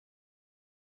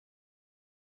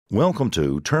Welcome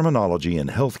to Terminology in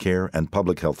Healthcare and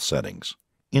Public Health Settings,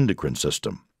 Endocrine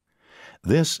System.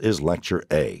 This is Lecture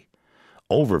A,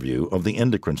 Overview of the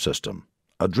Endocrine System,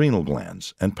 Adrenal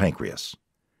Glands, and Pancreas.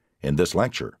 In this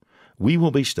lecture, we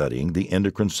will be studying the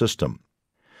endocrine system.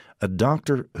 A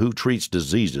doctor who treats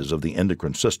diseases of the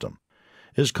endocrine system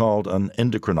is called an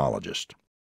endocrinologist.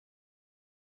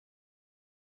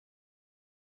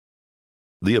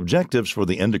 The objectives for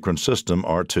the endocrine system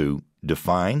are to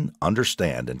define,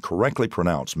 understand, and correctly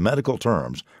pronounce medical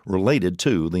terms related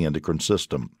to the endocrine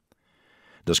system.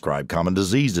 Describe common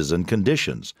diseases and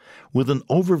conditions with an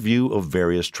overview of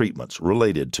various treatments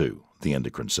related to the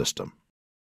endocrine system.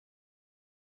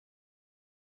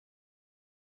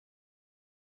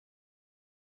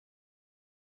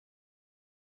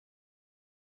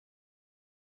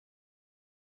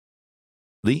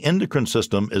 The endocrine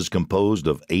system is composed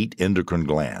of 8 endocrine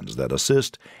glands that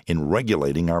assist in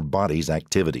regulating our body's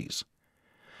activities.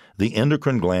 The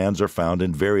endocrine glands are found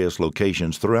in various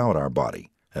locations throughout our body,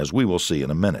 as we will see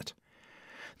in a minute.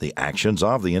 The actions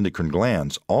of the endocrine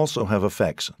glands also have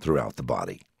effects throughout the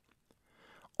body.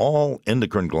 All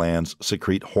endocrine glands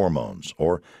secrete hormones,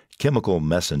 or chemical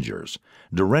messengers,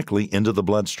 directly into the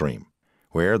bloodstream,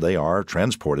 where they are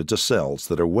transported to cells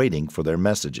that are waiting for their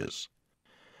messages.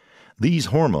 These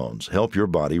hormones help your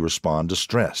body respond to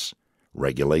stress,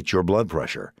 regulate your blood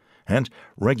pressure, and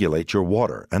regulate your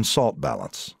water and salt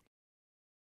balance.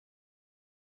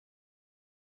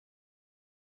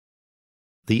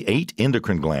 The 8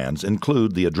 endocrine glands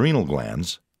include the adrenal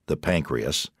glands, the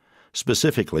pancreas,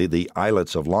 specifically the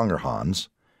islets of Langerhans,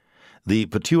 the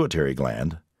pituitary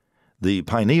gland, the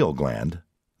pineal gland,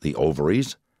 the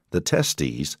ovaries, the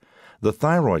testes, the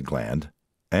thyroid gland,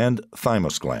 and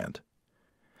thymus gland.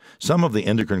 Some of the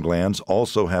endocrine glands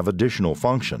also have additional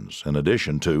functions in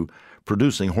addition to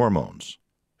producing hormones.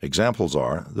 Examples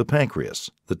are the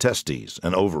pancreas, the testes,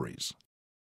 and ovaries.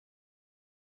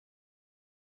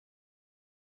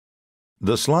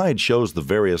 The slide shows the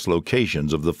various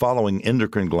locations of the following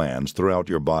endocrine glands throughout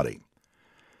your body.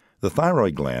 The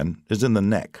thyroid gland is in the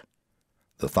neck.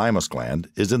 The thymus gland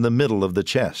is in the middle of the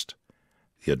chest.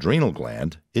 The adrenal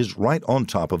gland is right on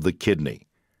top of the kidney.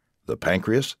 The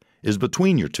pancreas is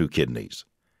between your 2 kidneys.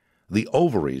 The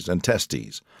ovaries and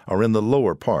testes are in the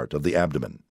lower part of the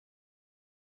abdomen.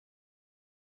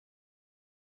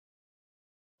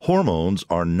 Hormones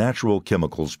are natural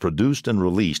chemicals produced and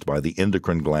released by the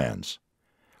endocrine glands.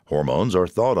 Hormones are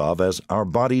thought of as our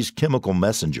body's chemical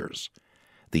messengers.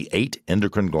 The 8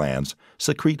 endocrine glands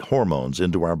secrete hormones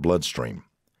into our bloodstream.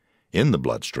 In the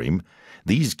bloodstream,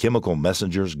 these chemical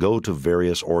messengers go to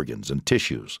various organs and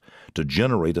tissues to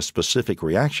generate a specific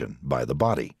reaction by the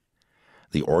body.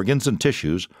 The organs and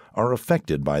tissues are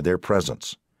affected by their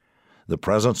presence. The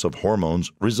presence of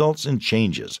hormones results in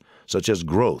changes such as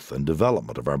growth and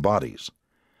development of our bodies.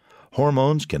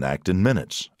 Hormones can act in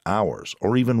minutes, hours,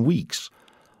 or even weeks.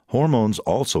 Hormones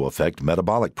also affect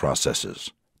metabolic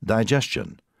processes,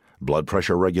 digestion, blood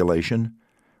pressure regulation,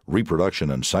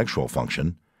 reproduction and sexual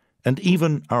function, and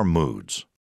even our moods.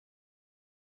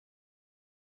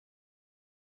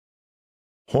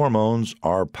 Hormones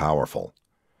are powerful.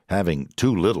 Having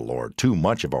too little or too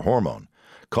much of a hormone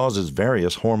causes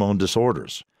various hormone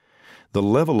disorders. The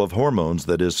level of hormones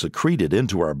that is secreted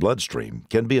into our bloodstream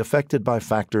can be affected by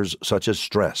factors such as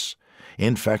stress,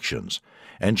 infections,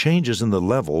 and changes in the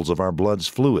levels of our blood's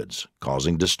fluids,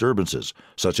 causing disturbances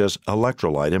such as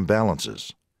electrolyte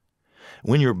imbalances.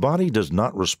 When your body does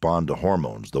not respond to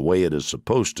hormones the way it is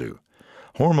supposed to,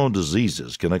 hormone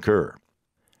diseases can occur.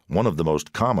 One of the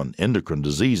most common endocrine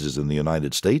diseases in the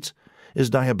United States is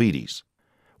diabetes.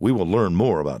 We will learn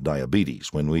more about diabetes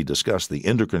when we discuss the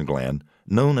endocrine gland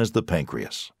known as the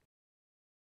pancreas.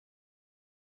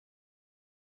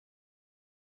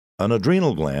 An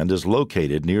adrenal gland is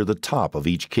located near the top of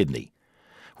each kidney,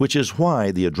 which is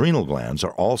why the adrenal glands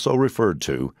are also referred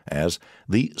to as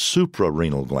the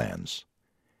suprarenal glands.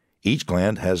 Each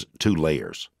gland has 2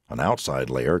 layers, an outside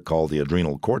layer called the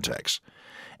adrenal cortex,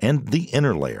 and the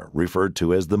inner layer referred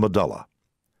to as the medulla.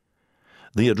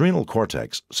 The adrenal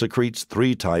cortex secretes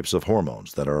 3 types of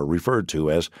hormones that are referred to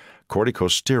as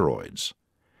corticosteroids.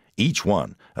 Each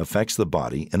one affects the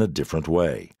body in a different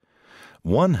way.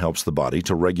 One helps the body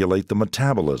to regulate the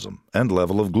metabolism and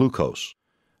level of glucose.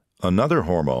 Another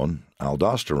hormone,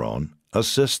 aldosterone,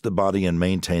 assists the body in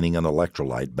maintaining an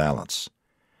electrolyte balance.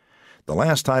 The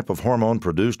last type of hormone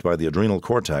produced by the adrenal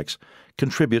cortex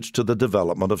contributes to the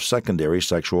development of secondary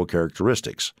sexual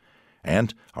characteristics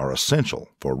and are essential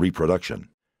for reproduction.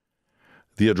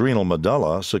 The adrenal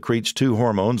medulla secretes two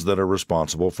hormones that are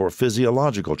responsible for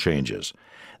physiological changes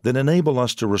that enable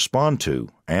us to respond to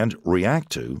and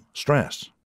react to stress.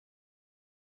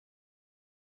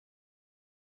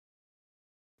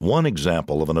 One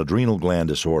example of an adrenal gland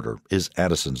disorder is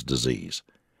Addison's disease.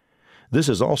 This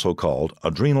is also called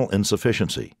adrenal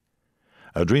insufficiency,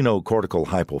 adrenocortical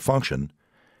hypofunction,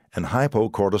 and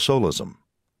hypocortisolism.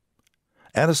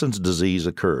 Addison's disease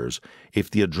occurs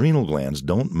if the adrenal glands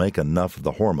don't make enough of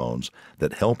the hormones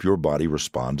that help your body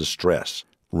respond to stress,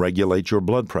 regulate your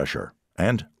blood pressure,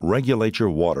 and regulate your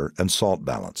water and salt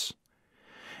balance.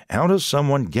 How does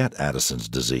someone get Addison's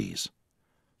disease?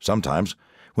 Sometimes,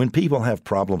 when people have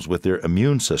problems with their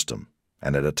immune system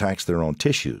and it attacks their own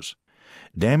tissues,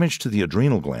 damage to the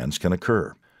adrenal glands can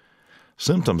occur.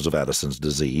 Symptoms of Addison's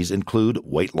disease include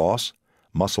weight loss,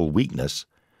 muscle weakness,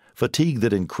 fatigue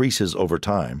that increases over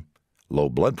time, low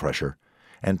blood pressure,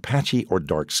 and patchy or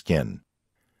dark skin.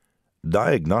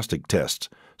 Diagnostic tests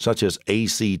such as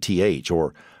ACTH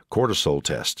or cortisol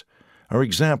test are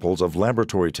examples of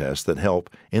laboratory tests that help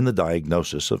in the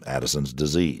diagnosis of Addison's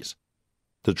disease.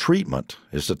 The treatment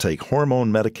is to take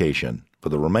hormone medication for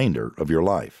the remainder of your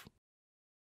life.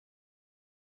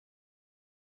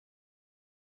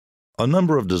 A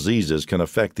number of diseases can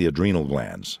affect the adrenal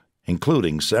glands,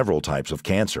 including several types of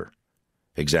cancer.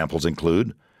 Examples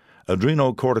include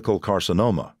adrenocortical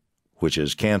carcinoma, which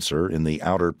is cancer in the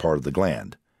outer part of the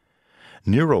gland,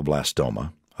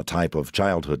 neuroblastoma, a type of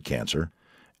childhood cancer,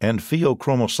 and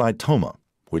pheochromocytoma,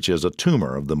 which is a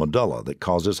tumor of the medulla that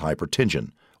causes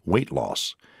hypertension, weight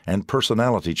loss, and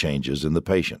personality changes in the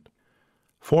patient.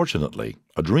 Fortunately,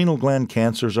 adrenal gland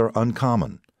cancers are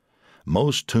uncommon.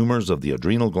 Most tumors of the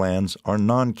adrenal glands are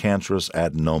non-cancerous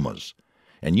adenomas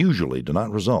and usually do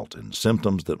not result in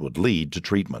symptoms that would lead to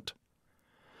treatment.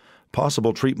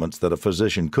 Possible treatments that a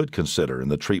physician could consider in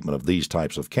the treatment of these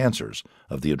types of cancers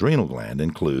of the adrenal gland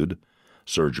include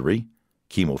surgery,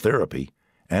 chemotherapy,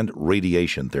 and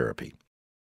radiation therapy.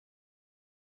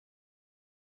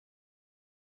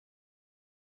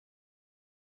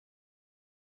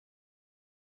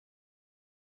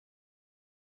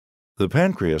 The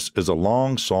pancreas is a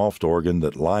long, soft organ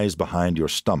that lies behind your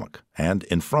stomach and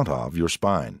in front of your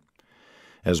spine.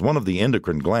 As one of the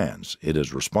endocrine glands, it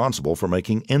is responsible for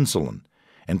making insulin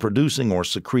and producing or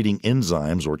secreting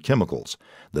enzymes or chemicals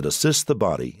that assist the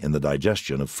body in the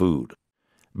digestion of food.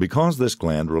 Because this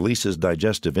gland releases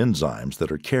digestive enzymes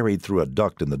that are carried through a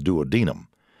duct in the duodenum,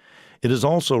 it is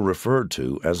also referred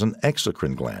to as an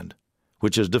exocrine gland,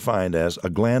 which is defined as a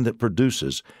gland that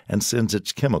produces and sends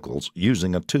its chemicals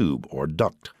using a tube or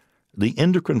duct. The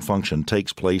endocrine function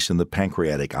takes place in the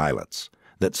pancreatic islets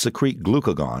that secrete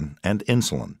glucagon and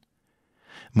insulin.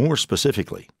 More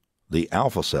specifically, the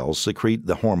alpha cells secrete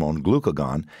the hormone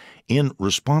glucagon in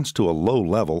response to a low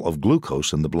level of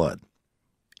glucose in the blood.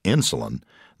 Insulin,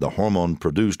 the hormone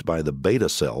produced by the beta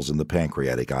cells in the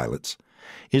pancreatic islets,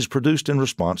 is produced in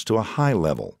response to a high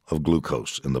level of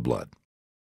glucose in the blood.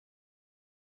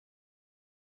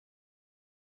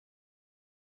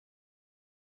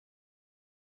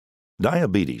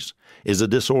 Diabetes is a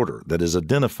disorder that is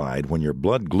identified when your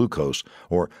blood glucose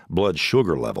or blood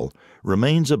sugar level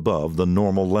remains above the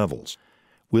normal levels.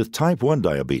 With type 1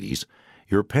 diabetes,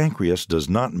 your pancreas does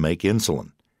not make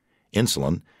insulin.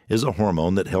 Insulin is a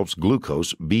hormone that helps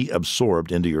glucose be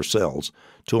absorbed into your cells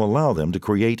to allow them to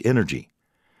create energy.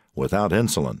 Without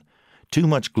insulin, too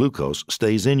much glucose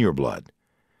stays in your blood.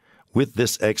 With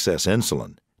this excess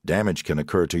insulin, damage can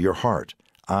occur to your heart,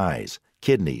 eyes,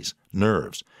 kidneys,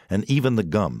 nerves, and even the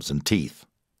gums and teeth.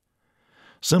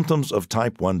 Symptoms of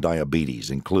type 1 diabetes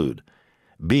include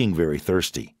being very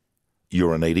thirsty,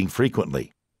 urinating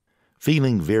frequently,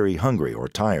 feeling very hungry or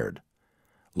tired,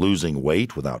 losing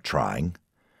weight without trying,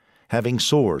 having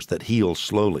sores that heal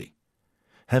slowly,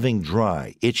 having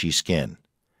dry, itchy skin,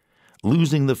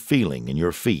 losing the feeling in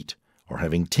your feet or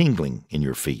having tingling in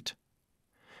your feet,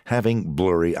 having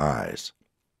blurry eyes.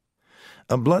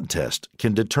 A blood test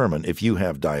can determine if you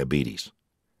have diabetes.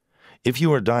 If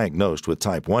you are diagnosed with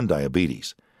type 1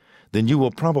 diabetes, then you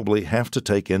will probably have to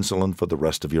take insulin for the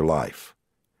rest of your life.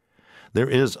 There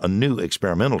is a new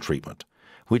experimental treatment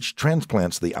which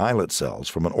transplants the islet cells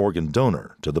from an organ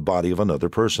donor to the body of another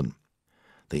person.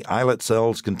 The islet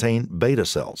cells contain beta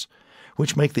cells,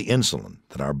 which make the insulin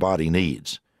that our body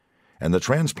needs, and the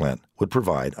transplant would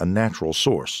provide a natural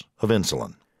source of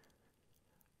insulin.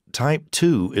 Type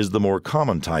 2 is the more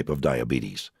common type of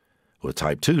diabetes. With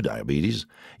type 2 diabetes,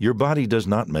 your body does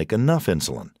not make enough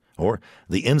insulin, or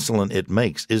the insulin it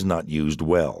makes is not used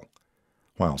well.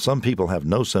 While some people have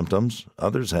no symptoms,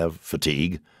 others have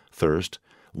fatigue, thirst,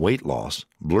 weight loss,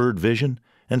 blurred vision,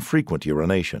 and frequent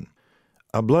urination.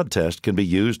 A blood test can be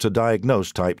used to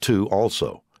diagnose type 2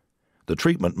 also. The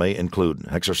treatment may include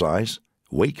exercise,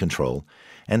 weight control,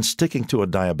 and sticking to a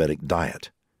diabetic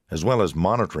diet, as well as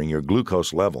monitoring your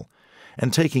glucose level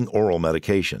and taking oral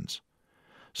medications.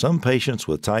 Some patients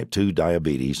with type 2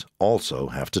 diabetes also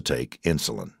have to take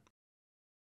insulin.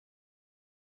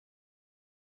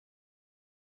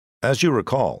 As you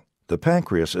recall, the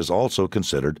pancreas is also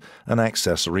considered an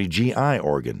accessory GI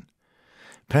organ.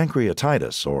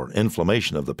 Pancreatitis, or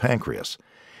inflammation of the pancreas,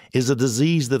 is a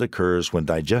disease that occurs when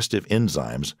digestive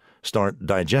enzymes start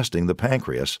digesting the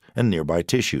pancreas and nearby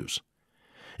tissues.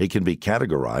 It can be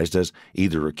categorized as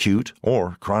either acute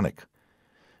or chronic.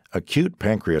 Acute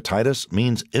pancreatitis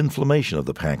means inflammation of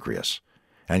the pancreas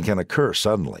and can occur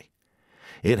suddenly.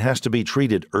 It has to be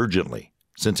treated urgently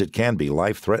since it can be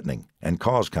life-threatening and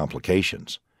cause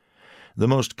complications. The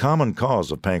most common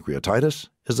cause of pancreatitis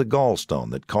is a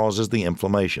gallstone that causes the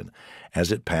inflammation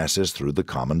as it passes through the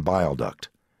common bile duct.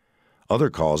 Other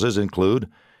causes include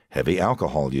heavy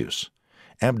alcohol use,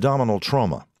 abdominal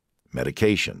trauma,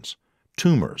 medications,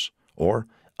 tumors, or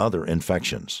other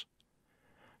infections.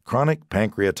 Chronic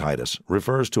pancreatitis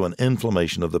refers to an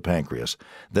inflammation of the pancreas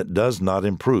that does not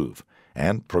improve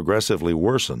and progressively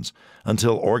worsens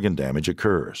until organ damage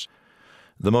occurs.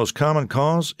 The most common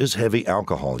cause is heavy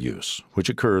alcohol use, which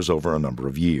occurs over a number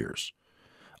of years.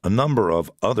 A number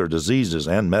of other diseases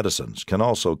and medicines can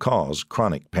also cause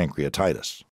chronic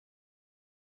pancreatitis.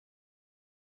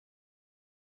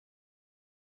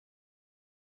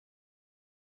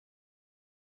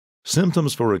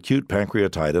 Symptoms for acute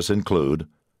pancreatitis include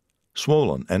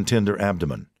swollen and tender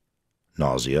abdomen,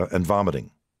 nausea and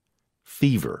vomiting,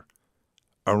 fever,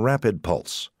 a rapid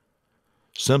pulse.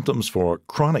 Symptoms for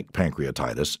chronic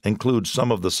pancreatitis include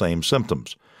some of the same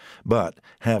symptoms, but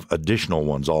have additional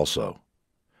ones also: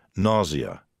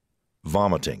 nausea,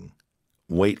 vomiting,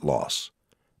 weight loss,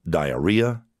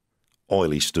 diarrhea,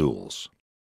 oily stools.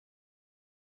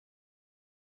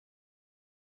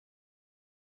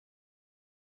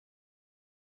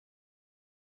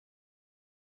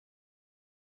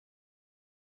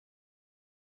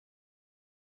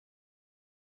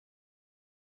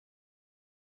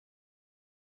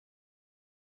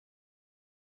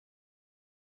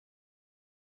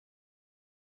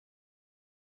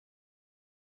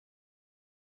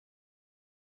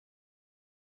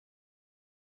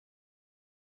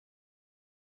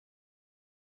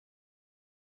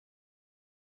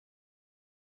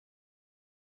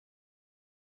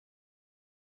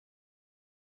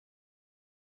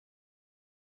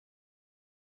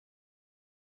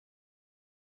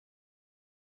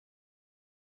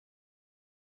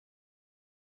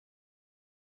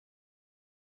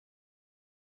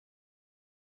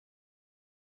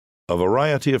 A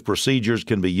variety of procedures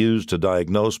can be used to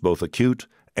diagnose both acute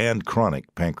and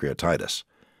chronic pancreatitis.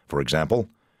 For example,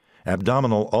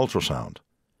 abdominal ultrasound,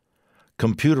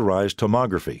 computerized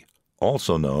tomography,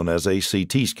 also known as a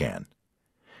CT scan,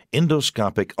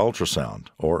 endoscopic ultrasound,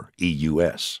 or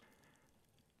EUS,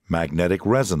 magnetic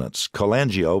resonance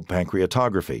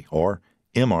cholangiopancreatography, or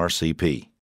MRCP.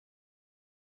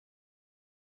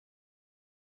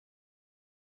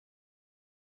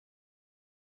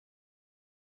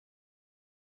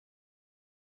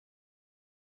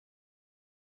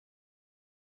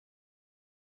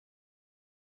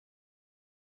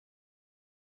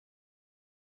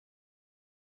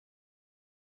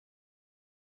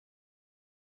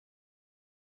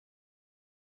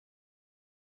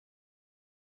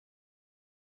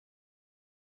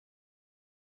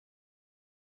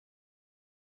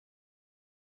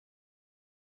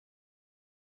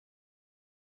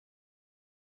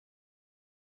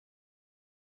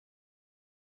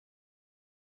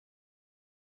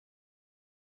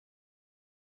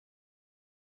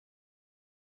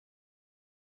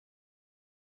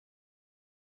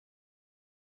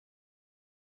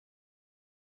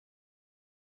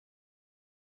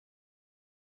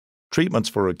 Treatments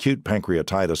for acute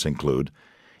pancreatitis include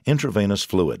intravenous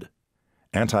fluid,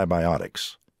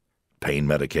 antibiotics, pain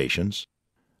medications,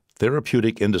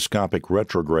 therapeutic endoscopic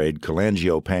retrograde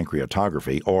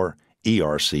cholangiopancreatography, or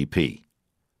ERCP.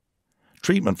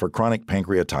 Treatment for chronic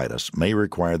pancreatitis may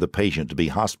require the patient to be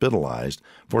hospitalized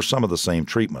for some of the same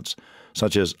treatments,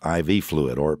 such as IV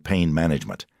fluid or pain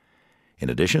management. In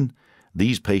addition,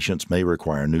 these patients may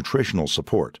require nutritional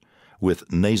support with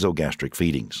nasogastric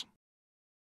feedings.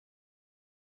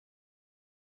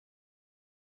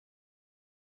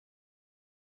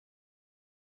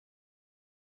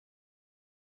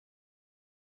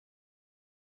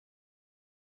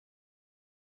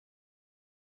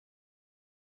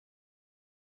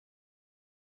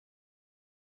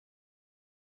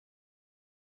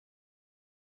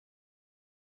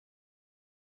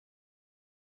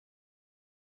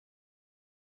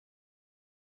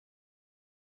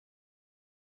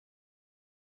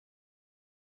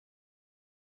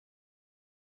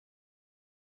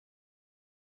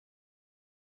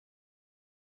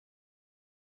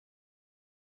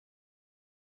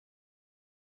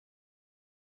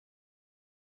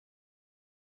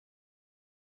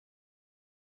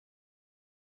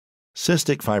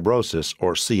 Cystic fibrosis,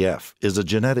 or CF, is a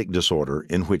genetic disorder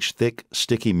in which thick,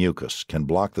 sticky mucus can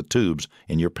block the tubes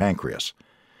in your pancreas,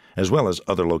 as well as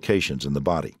other locations in the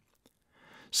body.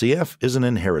 CF is an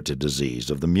inherited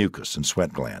disease of the mucus and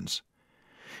sweat glands.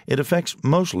 It affects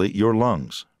mostly your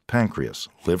lungs, pancreas,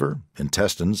 liver,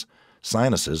 intestines,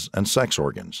 sinuses, and sex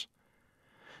organs.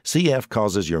 CF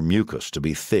causes your mucus to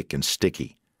be thick and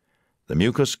sticky. The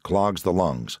mucus clogs the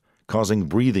lungs, causing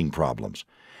breathing problems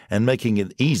and making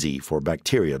it easy for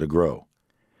bacteria to grow.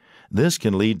 This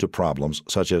can lead to problems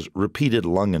such as repeated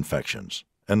lung infections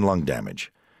and lung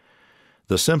damage.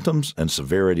 The symptoms and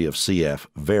severity of CF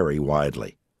vary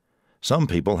widely. Some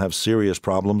people have serious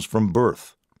problems from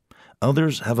birth.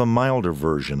 Others have a milder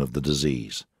version of the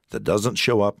disease that doesn't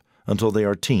show up until they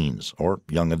are teens or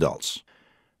young adults.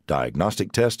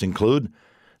 Diagnostic tests include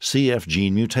CF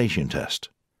gene mutation test,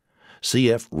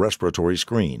 CF respiratory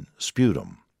screen,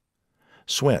 sputum,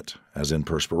 sweat, as in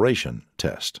perspiration,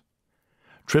 test,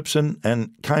 trypsin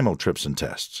and chymotrypsin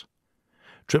tests,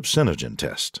 trypsinogen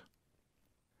test.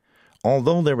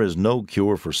 Although there is no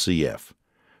cure for CF,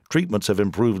 treatments have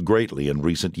improved greatly in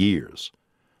recent years.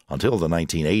 Until the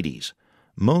 1980s,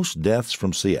 most deaths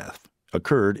from CF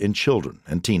occurred in children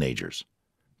and teenagers.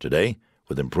 Today,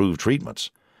 with improved treatments,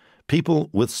 people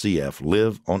with CF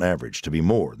live on average to be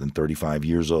more than 35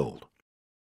 years old.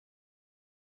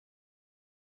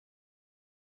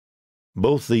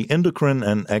 Both the endocrine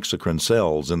and exocrine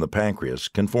cells in the pancreas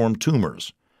can form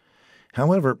tumors.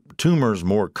 However, tumors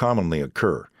more commonly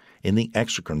occur in the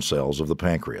exocrine cells of the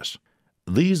pancreas.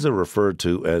 These are referred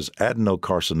to as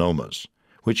adenocarcinomas,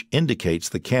 which indicates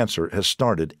the cancer has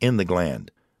started in the gland.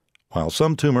 While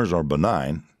some tumors are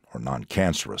benign or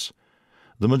non-cancerous,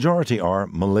 the majority are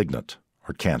malignant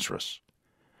or cancerous.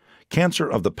 Cancer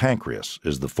of the pancreas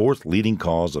is the fourth leading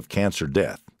cause of cancer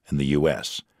death in the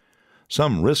U.S.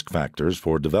 Some risk factors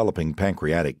for developing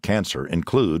pancreatic cancer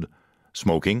include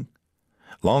smoking,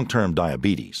 long-term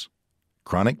diabetes,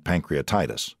 chronic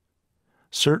pancreatitis,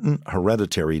 certain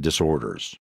hereditary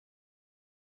disorders.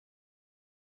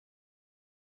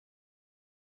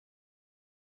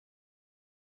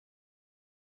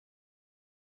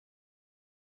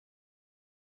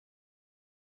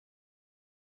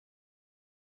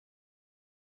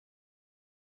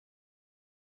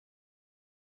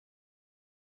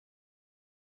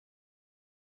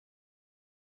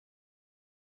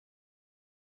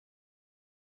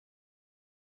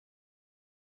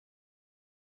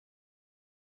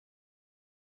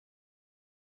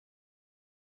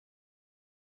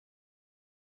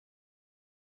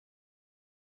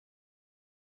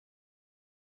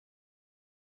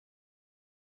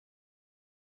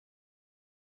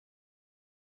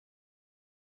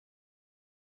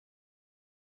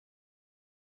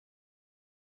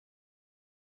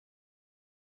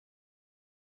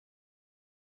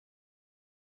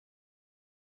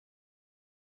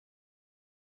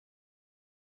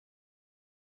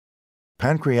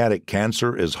 Pancreatic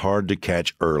cancer is hard to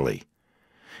catch early.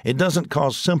 It doesn't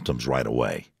cause symptoms right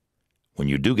away. When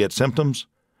you do get symptoms,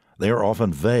 they are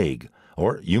often vague,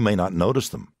 or you may not notice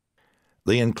them.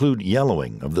 They include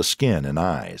yellowing of the skin and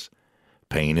eyes,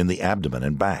 pain in the abdomen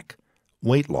and back,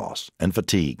 weight loss, and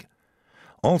fatigue.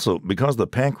 Also, because the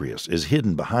pancreas is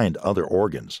hidden behind other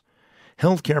organs,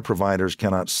 healthcare providers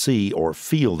cannot see or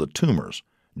feel the tumors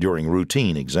during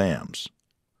routine exams.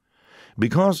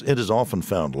 Because it is often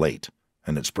found late,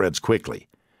 and it spreads quickly,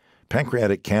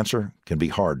 pancreatic cancer can be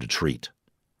hard to treat.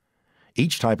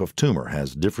 Each type of tumor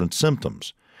has different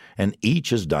symptoms, and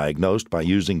each is diagnosed by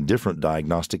using different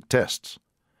diagnostic tests.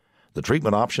 The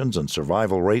treatment options and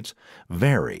survival rates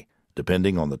vary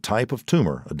depending on the type of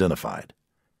tumor identified.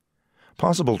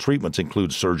 Possible treatments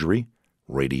include surgery,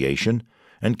 radiation,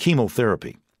 and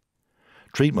chemotherapy.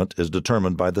 Treatment is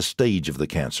determined by the stage of the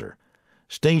cancer.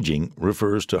 Staging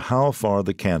refers to how far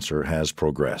the cancer has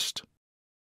progressed.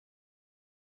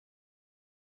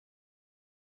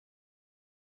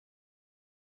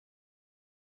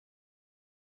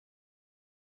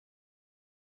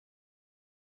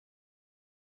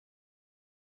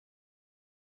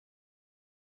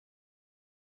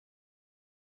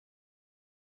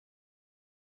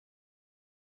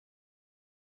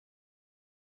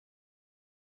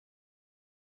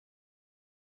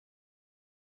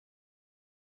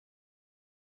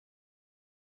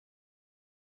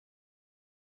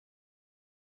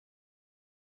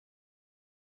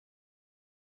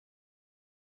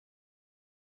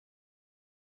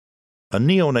 A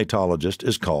neonatologist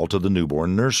is called to the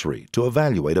newborn nursery to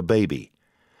evaluate a baby.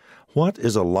 What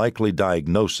is a likely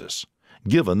diagnosis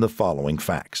given the following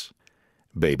facts?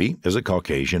 Baby is a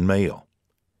Caucasian male.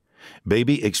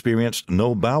 Baby experienced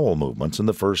no bowel movements in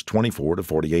the first 24 to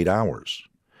 48 hours.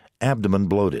 Abdomen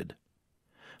bloated.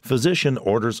 Physician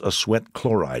orders a sweat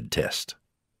chloride test.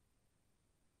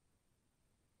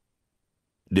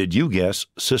 Did you guess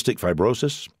cystic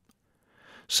fibrosis?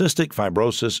 Cystic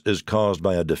fibrosis is caused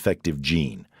by a defective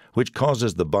gene, which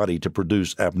causes the body to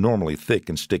produce abnormally thick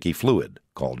and sticky fluid,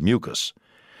 called mucus.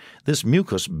 This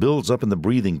mucus builds up in the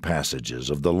breathing passages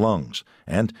of the lungs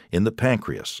and in the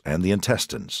pancreas and the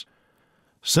intestines.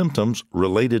 Symptoms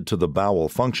related to the bowel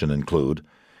function include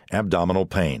abdominal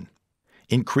pain,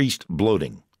 increased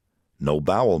bloating, no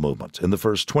bowel movements in the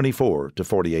first 24 to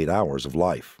 48 hours of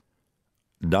life.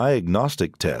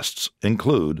 Diagnostic tests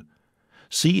include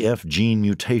CF gene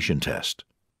mutation test,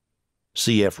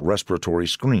 CF respiratory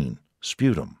screen,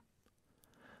 sputum,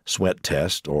 sweat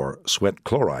test or sweat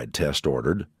chloride test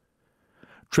ordered,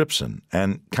 trypsin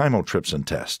and chymotrypsin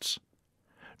tests,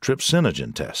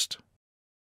 trypsinogen test.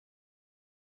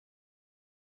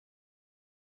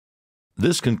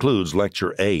 This concludes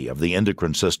Lecture A of the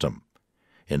endocrine system.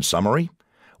 In summary,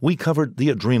 we covered the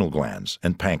adrenal glands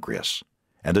and pancreas,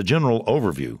 and a general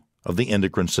overview of the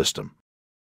endocrine system.